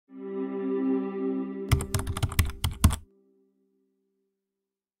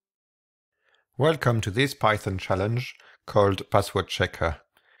Welcome to this Python challenge called Password Checker.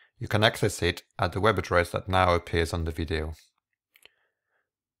 You can access it at the web address that now appears on the video.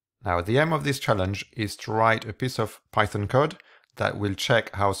 Now, the aim of this challenge is to write a piece of Python code that will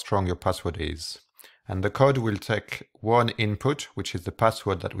check how strong your password is. And the code will take one input, which is the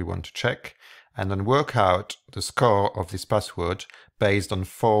password that we want to check, and then work out the score of this password based on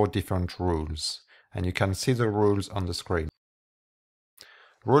 4 different rules. And you can see the rules on the screen.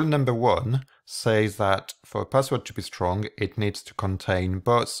 Rule number 1 says that for a password to be strong, it needs to contain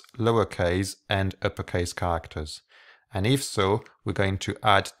both lowercase and uppercase characters. And if so, we're going to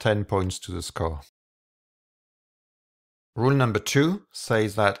add 10 points to the score. Rule number 2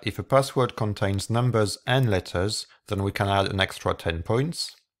 says that if a password contains numbers and letters, then we can add an extra 10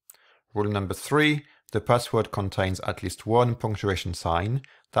 points. Rule number 3, the password contains at least one punctuation sign.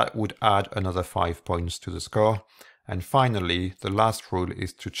 That would add another 5 points to the score. And finally, the last rule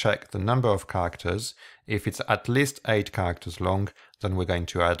is to check the number of characters. If it's at least 8 characters long, then we're going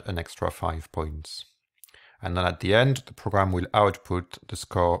to add an extra 5 points. And then at the end, the program will output the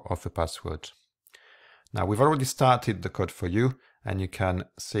score of the password. Now, we've already started the code for you, and you can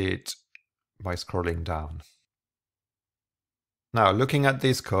see it by scrolling down. Now, looking at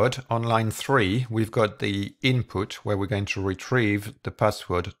this code, on line 3, we've got the input where we're going to retrieve the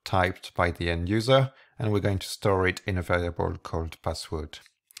password typed by the end user, and we're going to store it in a variable called password.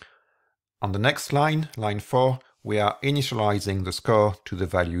 On the next line, line 4, we are initializing the score to the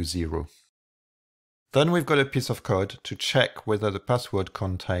value 0. Then we've got a piece of code to check whether the password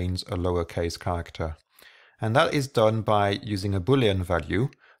contains a lowercase character. And that is done by using a Boolean value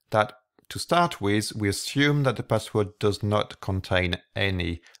that, to start with, we assume that the password does not contain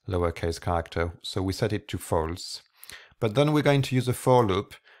any lowercase character, so we set it to false. But then we're going to use a for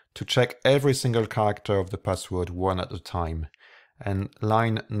loop to check every single character of the password one at a time. And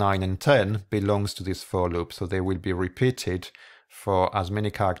line 9 and 10 belongs to this for loop, so they will be repeated for as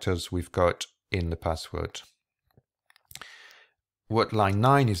many characters we've got in the password. What line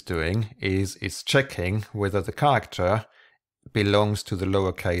 9 is doing is it's checking whether the character belongs to the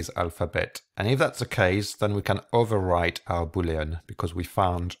lowercase alphabet. And if that's the case, then we can overwrite our Boolean because we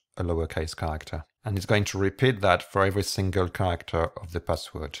found a lowercase character. And it's going to repeat that for every single character of the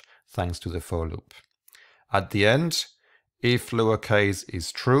password, thanks to the for loop. At the end, if lowercase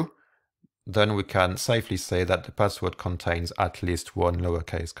is true, then we can safely say that the password contains at least one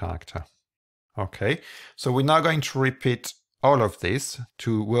lowercase character. Okay, so we're now going to repeat all of this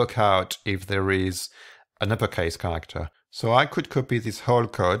to work out if there is an uppercase character. So I could copy this whole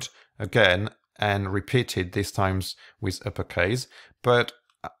code again and repeat it this time with uppercase, but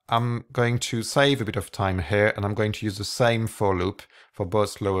I'm going to save a bit of time here and I'm going to use the same for loop for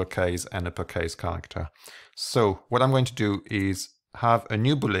both lowercase and uppercase character. So what I'm going to do is have a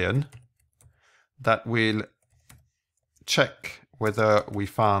new Boolean that will check whether we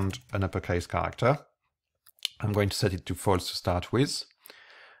found an uppercase character. I'm going to set it to false to start with.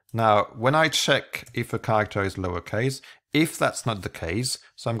 Now, when I check if a character is lowercase, if that's not the case,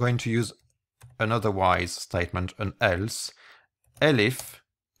 so I'm going to use an otherwise statement, an else, elif,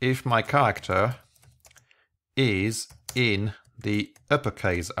 if my character is in the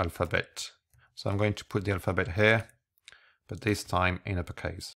uppercase alphabet. So I'm going to put the alphabet here, but this time in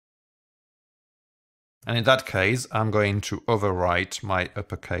uppercase. And in that case, I'm going to overwrite my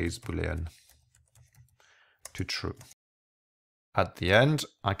uppercase Boolean to true. At the end,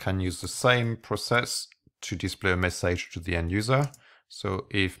 I can use the same process to display a message to the end user. So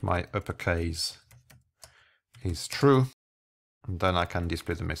if my uppercase is true, then I can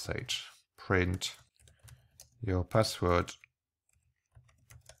display the message. Print your password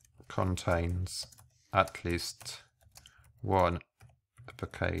contains at least one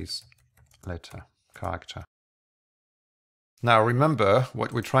uppercase letter, character. Now remember,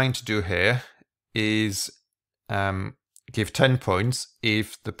 what we're trying to do here is give 10 points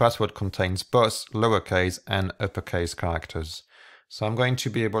if the password contains both lowercase and uppercase characters. So I'm going to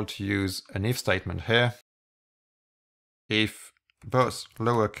be able to use an if statement here. If both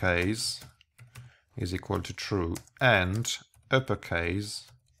lowercase is equal to true and uppercase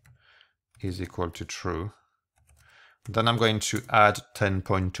is equal to true, then I'm going to add 10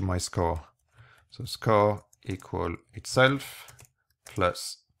 points to my score. So score equal itself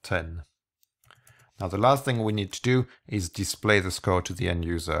plus 10. Now the last thing we need to do is display the score to the end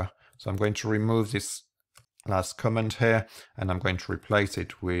user. So I'm going to remove this last comment here and I'm going to replace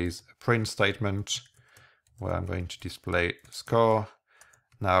it with a print statement where I'm going to display the score.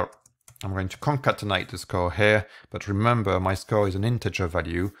 Now I'm going to concatenate the score here, but remember my score is an integer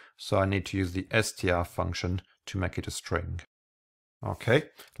value, so I need to use the str function to make it a string. Okay,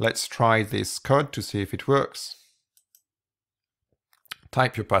 let's try this code to see if it works.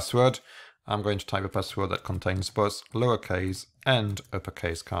 Type your password. I'm going to type a password that contains both lowercase and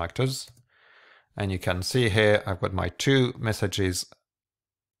uppercase characters. And you can see here I've got my 2 messages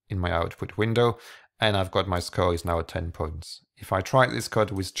in my output window, and I've got my score is now at 10 points. If I try this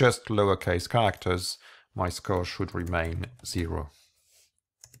code with just lowercase characters, my score should remain 0.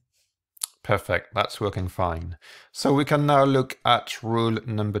 Perfect, that's working fine. So we can now look at rule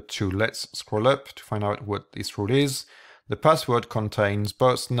number 2. Let's scroll up to find out what this rule is. The password contains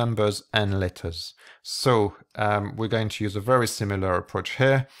both numbers and letters. So we're going to use a very similar approach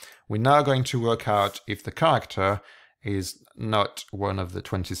here. We're now going to work out if the character is not one of the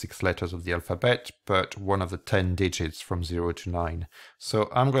 26 letters of the alphabet, but one of the 10 digits from 0 to 9. So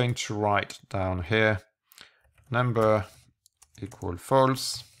I'm going to write down here, number equal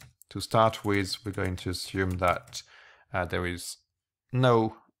false. To start with, we're going to assume that there is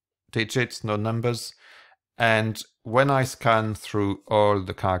no digits, no numbers. And when I scan through all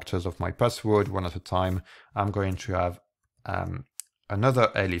the characters of my password one at a time, I'm going to have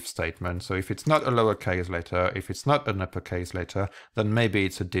another elif statement. So if it's not a lowercase letter, if it's not an uppercase letter, then maybe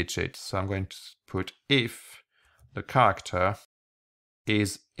it's a digit. So I'm going to put if the character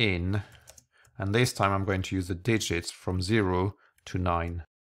is in, and this time I'm going to use the digits from 0 to 9.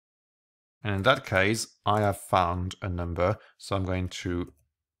 And in that case, I have found a number, so I'm going to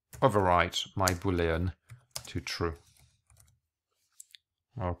overwrite my boolean to true.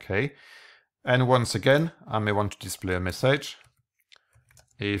 Okay, and once again, I may want to display a message.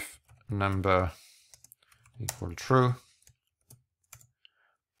 If number equal true,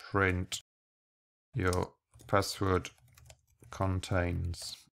 print your password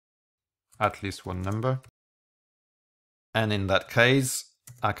contains at least one number. And in that case,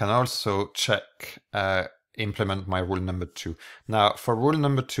 I can also check, implement my rule number 2. Now, for rule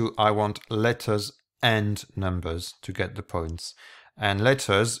number 2, I want letters and numbers to get the points. And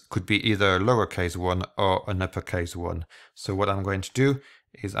letters could be either a lowercase 1 or an uppercase 1. So what I'm going to do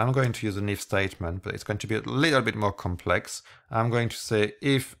is I'm going to use an if statement, but it's going to be a little bit more complex. I'm going to say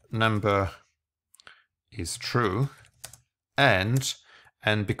if number is true, and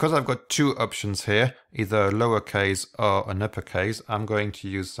because I've got 2 options here, either a lowercase or an uppercase, I'm going to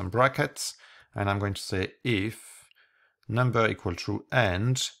use some brackets, and I'm going to say if number equal true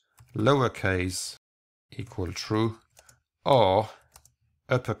and lowercase equal true or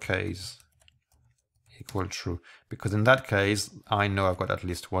uppercase equal true, because in that case I know I've got at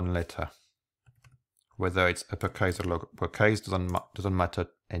least one letter. Whether it's uppercase or lowercase doesn't matter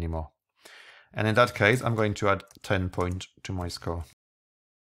anymore. And in that case, I'm going to add 10 points to my score.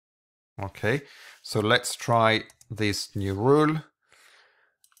 Okay, so let's try this new rule.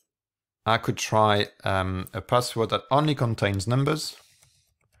 I could try a password that only contains numbers.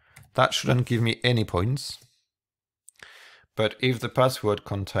 That shouldn't give me any points. But if the password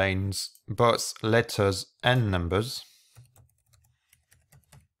contains both letters and numbers,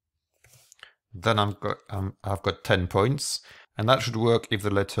 then I've got 10 points. And that should work if the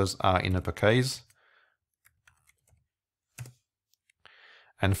letters are in uppercase.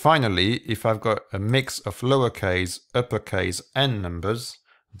 And finally, if I've got a mix of lowercase, uppercase, and numbers,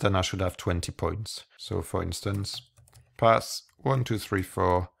 then I should have 20 points. So for instance, pass 1, 2, 3,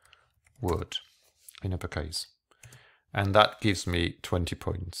 4 word in uppercase. And that gives me 20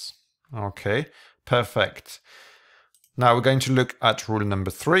 points. Okay, perfect. Now we're going to look at rule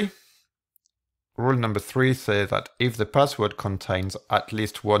number 3. Rule number 3 says that if the password contains at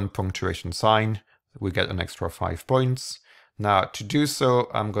least one punctuation sign, we get an extra 5 points. Now, to do so,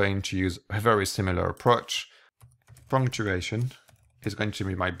 I'm going to use a very similar approach. Punctuation is going to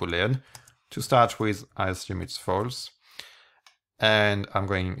be my boolean. To start with, I assume it's false. And I'm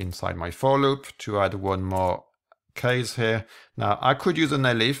going inside my for loop to add one more case here. Now, I could use an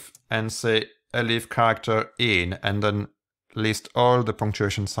elif and say elif character in, and then list all the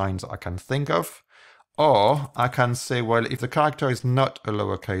punctuation signs I can think of. Or I can say, well, if the character is not a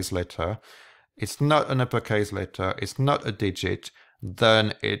lowercase letter, it's not an uppercase letter, it's not a digit,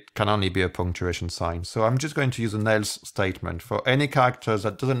 then it can only be a punctuation sign. So I'm just going to use an else statement. For any characters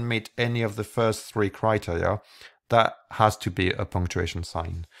that doesn't meet any of the first 3 criteria, that has to be a punctuation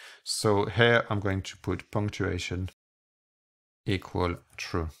sign. So here I'm going to put punctuation equal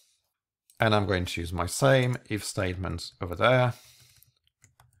true. And I'm going to use my same if statements over there.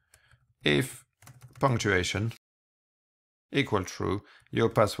 If punctuation equal true, your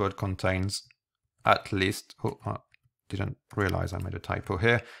password contains at least, didn't realize I made a typo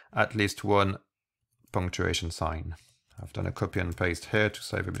here, at least one punctuation sign. I've done a copy and paste here to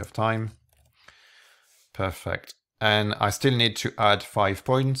save a bit of time. Perfect. and I still need to add 5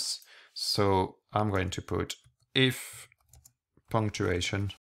 points. So I'm going to put if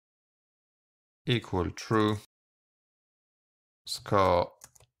punctuation equal true, score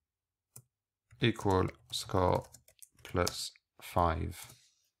equal score plus 5.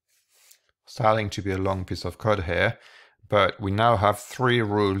 Starting to be a long piece of code here, but we now have 3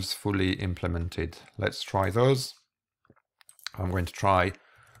 rules fully implemented. Let's try those. I'm going to try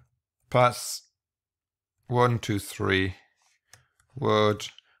pass 1, 2, 3 word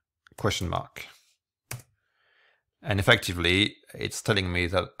question mark. And effectively, it's telling me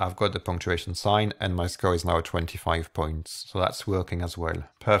that I've got the punctuation sign and my score is now 25 points. So that's working as well.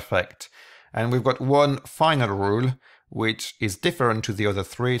 Perfect. And we've got one final rule, which is different to the other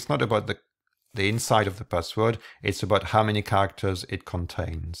 3. It's not about the inside of the password. It's about how many characters it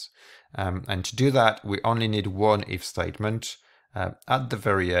contains. And to do that, we only need one if statement. At the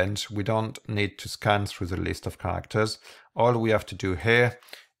very end, we don't need to scan through the list of characters. All we have to do here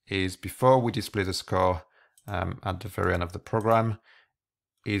is, before we display the score at the very end of the program,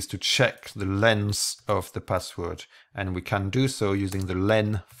 is to check the length of the password. And we can do so using the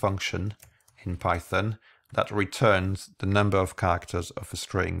len function in Python that returns the number of characters of a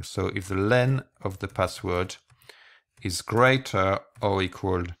string. So if the len of the password is greater or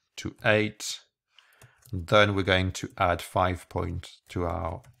equal to 8, then we're going to add 5 points to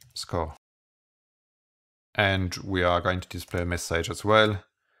our score. And we are going to display a message as well.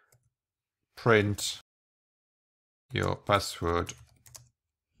 Print your password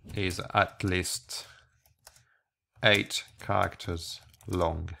is at least 8 characters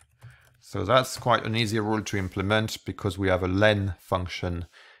long. So that's quite an easy rule to implement because we have a len function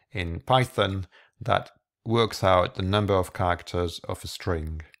in Python that works out the number of characters of a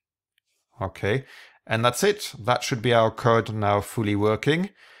string. Okay, and that's it. That should be our code now fully working,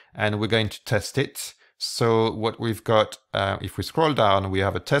 and we're going to test it. So what we've got, if we scroll down, we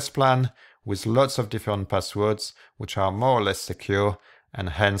have a test plan with lots of different passwords, which are more or less secure and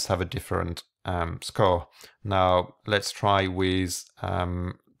hence have a different score. Now let's try with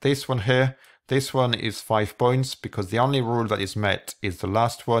this one here. This one is 5 points because the only rule that is met is the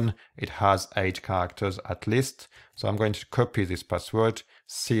last one. It has 8 characters at least. So I'm going to copy this password,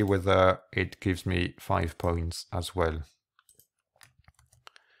 see whether it gives me 5 points as well.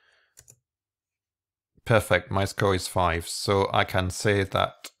 Perfect, my score is 5. So I can say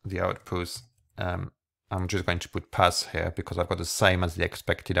that the output, I'm just going to put pass here because I've got the same as the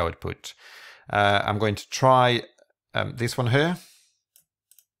expected output. I'm going to try this one here.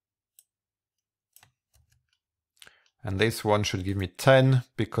 And this one should give me 10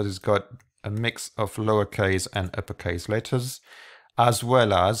 because it's got a mix of lowercase and uppercase letters, as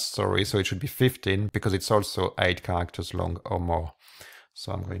well as, so it should be 15 because it's also 8 characters long or more.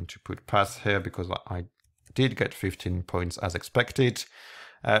 So I'm going to put pass here because I did get 15 points as expected.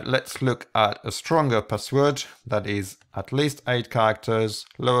 Let's look at a stronger password that is at least 8 characters,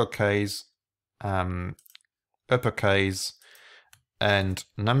 lowercase, uppercase, and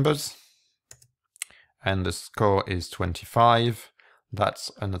numbers. And the score is 25. That's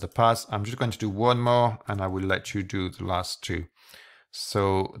another pass. I'm just going to do one more and I will let you do the last 2.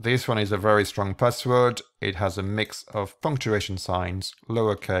 So this one is a very strong password. It has a mix of punctuation signs,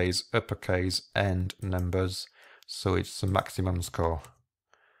 lowercase, uppercase, and numbers. So it's a maximum score,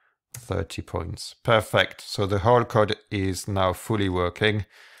 30 points. Perfect. So the whole code is now fully working.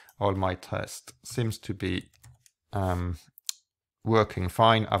 All my test seems to be working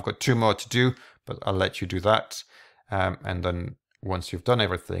fine. I've got 2 more to do, but I'll let you do that. And then once you've done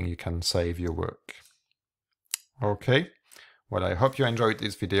everything, you can save your work. Okay. Well, I hope you enjoyed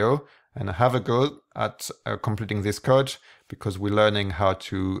this video and have a go at completing this code because we're learning how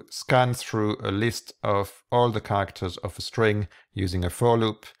to scan through a list of all the characters of a string using a for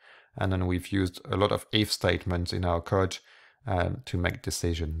loop. And then we've used a lot of if statements in our code to make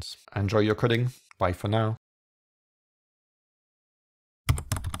decisions. Enjoy your coding. Bye for now.